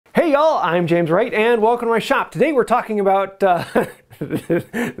Hey y'all, I'm James Wright and welcome to my shop. Today we're talking about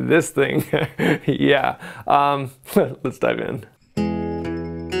this thing. Yeah, let's dive in.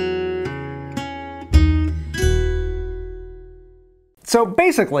 So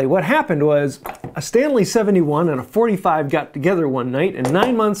basically what happened was a Stanley 71 and a 45 got together one night, and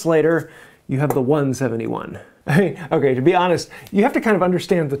 9 months later you have the 171. I mean, okay, to be honest, you have to kind of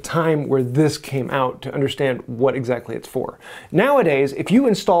understand the time where this came out to understand what exactly it's for. Nowadays, if you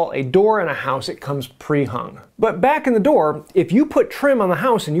install a door in a house, it comes pre-hung. But back in the door, if you put trim on the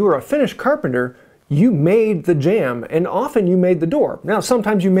house and you were a finished carpenter, you made the jamb, and often you made the door. Now,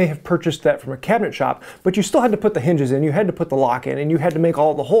 sometimes you may have purchased that from a cabinet shop, but you still had to put the hinges in, you had to put the lock in, and you had to make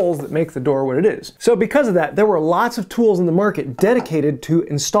all the holes that make the door what it is. So because of that, there were lots of tools in the market dedicated to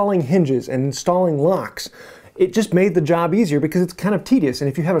installing hinges and installing locks. It just made the job easier because it's kind of tedious, and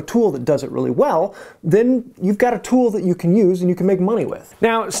if you have a tool that does it really well, then you've got a tool that you can use and you can make money with.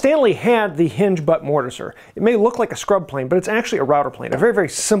 Now, Stanley had the hinge butt morticer. It may look like a scrub plane, but it's actually a router plane, a very, very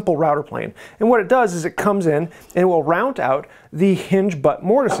simple router plane. And what it does is it comes in and it will round out the hinge butt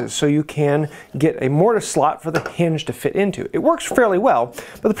mortices, so you can get a mortise slot for the hinge to fit into. It works fairly well,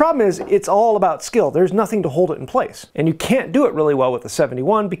 but the problem is it's all about skill. There's nothing to hold it in place. And you can't do it really well with the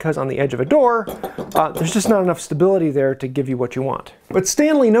 71 because on the edge of a door, there's just not enough stability there to give you what you want. But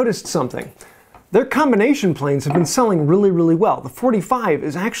Stanley noticed something. Their combination planes have been selling really, really well. The 45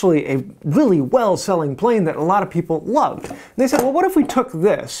 is actually a really well-selling plane that a lot of people loved. And they said, well, what if we took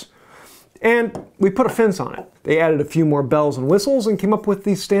this and we put a fence on it? They added a few more bells and whistles and came up with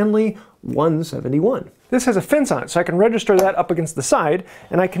the Stanley 171. This has a fence on it, so I can register that up against the side,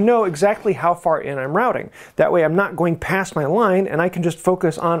 and I can know exactly how far in I'm routing. That way I'm not going past my line, and I can just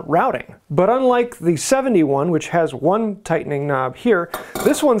focus on routing. But unlike the 71, which has one tightening knob here,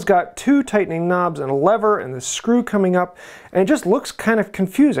 this one's got two tightening knobs and a lever and the screw coming up, and it just looks kind of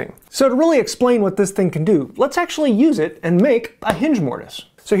confusing. So to really explain what this thing can do, let's actually use it and make a hinge mortise.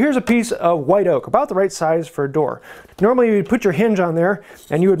 So here's a piece of white oak, about the right size for a door. Normally you'd put your hinge on there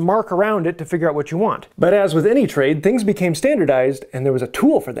and you would mark around it to figure out what you want. But as with any trade, things became standardized and there was a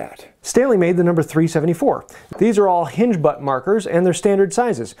tool for that. Stanley made the number 374. These are all hinge butt markers and they're standard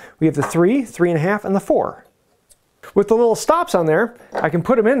sizes. We have the 3, 3.5, and the 4. With the little stops on there, I can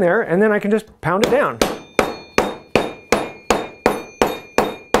put them in there and then I can just pound it down.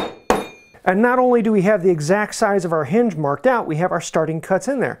 And not only do we have the exact size of our hinge marked out, we have our starting cuts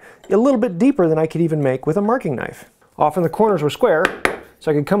in there. A little bit deeper than I could even make with a marking knife. Often the corners were square, so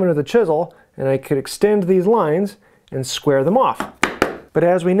I could come in with a chisel and I could extend these lines and square them off. But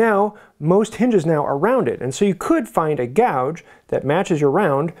as we know, most hinges now are rounded, and so you could find a gouge that matches your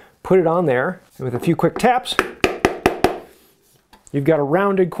round, put it on there, and with a few quick taps, you've got a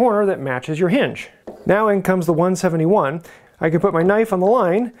rounded corner that matches your hinge. Now in comes the 171. I can put my knife on the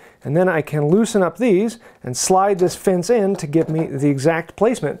line, and then I can loosen up these and slide this fence in to give me the exact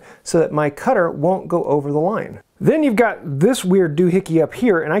placement so that my cutter won't go over the line. Then you've got this weird doohickey up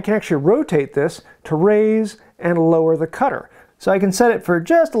here, and I can actually rotate this to raise and lower the cutter. So I can set it for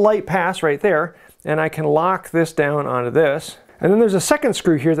just a light pass right there, and I can lock this down onto this. And then there's a second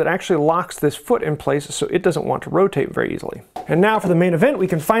screw here that actually locks this foot in place so it doesn't want to rotate very easily. And now for the main event, we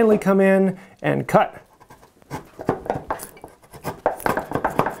can finally come in and cut.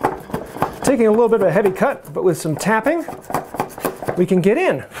 Taking a little bit of a heavy cut, but with some tapping, we can get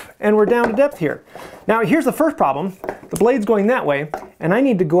in, and we're down to depth here. Now here's the first problem. The blade's going that way, and I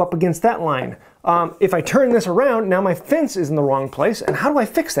need to go up against that line. If I turn this around, now my fence is in the wrong place, and how do I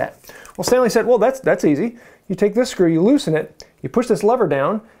fix that? Well, Stanley said, well, that's easy. You take this screw, you loosen it, you push this lever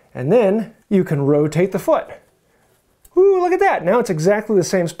down, and then you can rotate the foot. Ooh, look at that. Now it's exactly the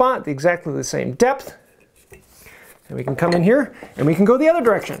same spot, exactly the same depth. And we can come in here, and we can go the other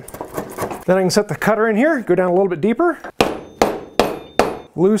direction. Then I can set the cutter in here, go down a little bit deeper,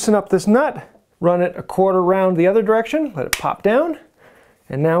 loosen up this nut, run it a quarter round the other direction, let it pop down,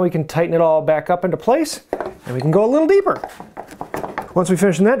 and now we can tighten it all back up into place, and we can go a little deeper. Once we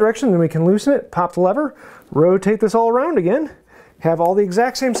finish in that direction, then we can loosen it, pop the lever, rotate this all around again, have all the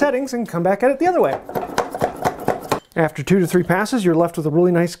exact same settings, and come back at it the other way. After 2 to 3 passes, you're left with a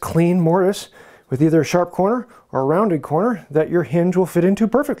really nice clean mortise with either a sharp corner or a rounded corner that your hinge will fit into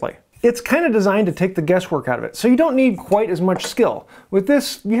perfectly. It's kind of designed to take the guesswork out of it, so you don't need quite as much skill. With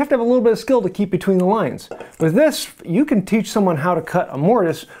this, you have to have a little bit of skill to keep between the lines. With this, you can teach someone how to cut a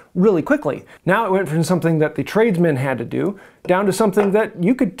mortise really quickly. Now it went from something that the tradesmen had to do down to something that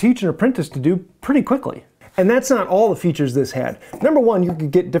you could teach an apprentice to do pretty quickly. And that's not all the features this had. Number one, you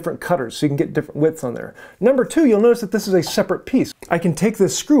could get different cutters, so you can get different widths on there. Number two, you'll notice that this is a separate piece. I can take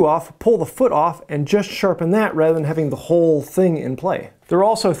this screw off, pull the foot off, and just sharpen that rather than having the whole thing in play. There are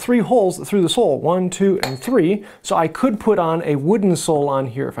also 3 holes through the sole, 1, 2, and 3, so I could put on a wooden sole on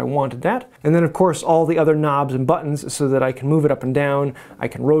here if I wanted that. And then of course all the other knobs and buttons so that I can move it up and down, I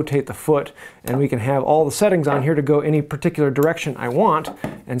can rotate the foot, and we can have all the settings on here to go any particular direction I want,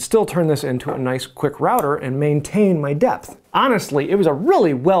 and still turn this into a nice quick router and maintain my depth. Honestly, it was a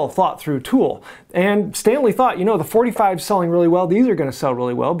really well thought through tool. And Stanley thought, you know, the 45's selling really well, these are going to sell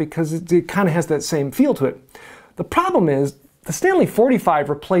really well because it kind of has that same feel to it. The problem is, the Stanley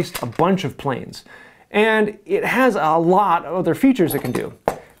 45 replaced a bunch of planes, and it has a lot of other features it can do.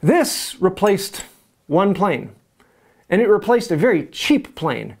 This replaced one plane, and it replaced a very cheap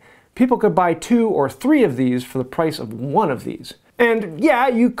plane. People could buy 2 or 3 of these for the price of 1 of these. And yeah,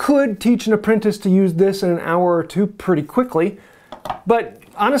 you could teach an apprentice to use this in an hour or 2 pretty quickly, but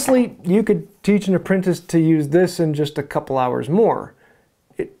honestly, you could teach an apprentice to use this in just a couple hours more.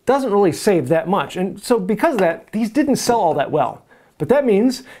 It doesn't really save that much, and so because of that, these didn't sell all that well. But that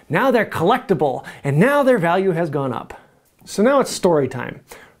means now they're collectible, and now their value has gone up. So now it's story time.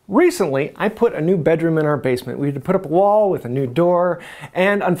 Recently, I put a new bedroom in our basement. We had to put up a wall with a new door,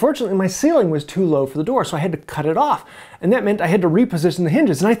 and unfortunately my ceiling was too low for the door, so I had to cut it off. And that meant I had to reposition the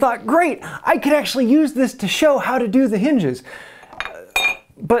hinges, and I thought, great, I could actually use this to show how to do the hinges.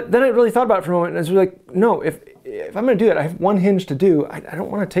 But then I really thought about it for a moment, and I was like, no, if I'm going to do it, I have one hinge to do. I don't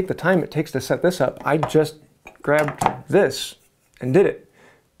want to take the time it takes to set this up. I just grabbed this and did it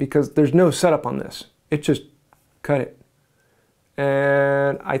because there's no setup on this. It just cut it.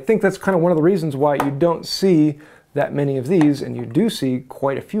 And I think that's kind of one of the reasons why you don't see that many of these, and you do see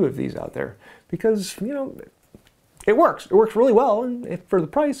quite a few of these out there because, you know, it works. It works really well, and if for the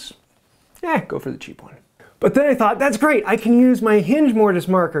price, go for the cheap one. But then I thought, that's great, I can use my hinge mortise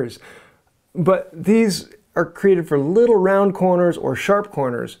markers. But these are created for little round corners or sharp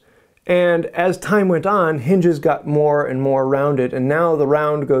corners. And as time went on, hinges got more and more rounded, and now the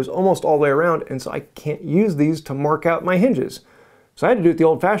round goes almost all the way around, and so I can't use these to mark out my hinges. So I had to do it the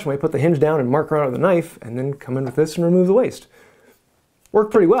old-fashioned way, put the hinge down and mark around with a knife, and then come in with this and remove the waste.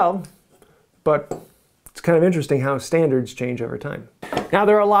 Worked pretty well, but it's kind of interesting how standards change over time. Now,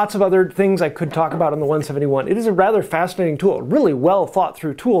 there are lots of other things I could talk about on the 171. It is a rather fascinating tool, a really well thought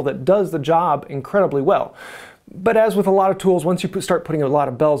through tool that does the job incredibly well. But as with a lot of tools, once you start putting a lot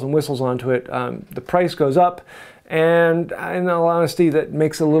of bells and whistles onto it, the price goes up, and in all honesty, that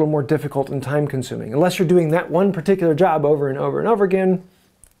makes it a little more difficult and time consuming. Unless you're doing that one particular job over and over and over again,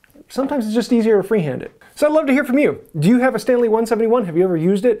 sometimes it's just easier to freehand it. So I'd love to hear from you. Do you have a Stanley 171? Have you ever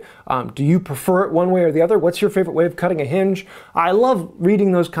used it? Do you prefer it one way or the other? What's your favorite way of cutting a hinge? I love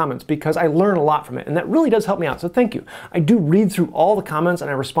reading those comments because I learn a lot from it, and that really does help me out, so thank you. I do read through all the comments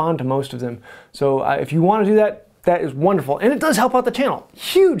and I respond to most of them. So if you want to do that, that is wonderful, and it does help out the channel.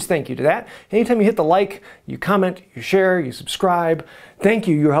 Huge thank you to that. Anytime you hit the like, you comment, you share, you subscribe, thank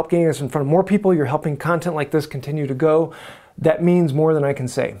you. You're helping getting us in front of more people. You're helping content like this continue to go. That means more than I can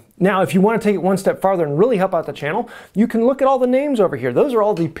say. Now, if you want to take it one step farther and really help out the channel, you can look at all the names over here. Those are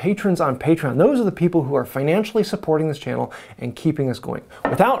all the patrons on Patreon. Those are the people who are financially supporting this channel and keeping us going.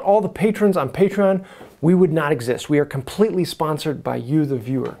 Without all the patrons on Patreon, we would not exist. We are completely sponsored by you, the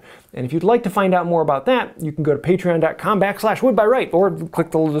viewer. And if you'd like to find out more about that, you can go to patreon.com/woodbywright or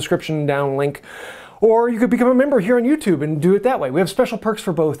click the little description down link. Or you could become a member here on YouTube and do it that way. We have special perks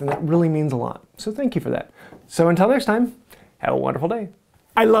for both, and that really means a lot. So thank you for that. So until next time, have a wonderful day.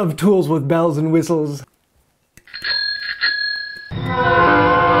 I love tools with bells and whistles.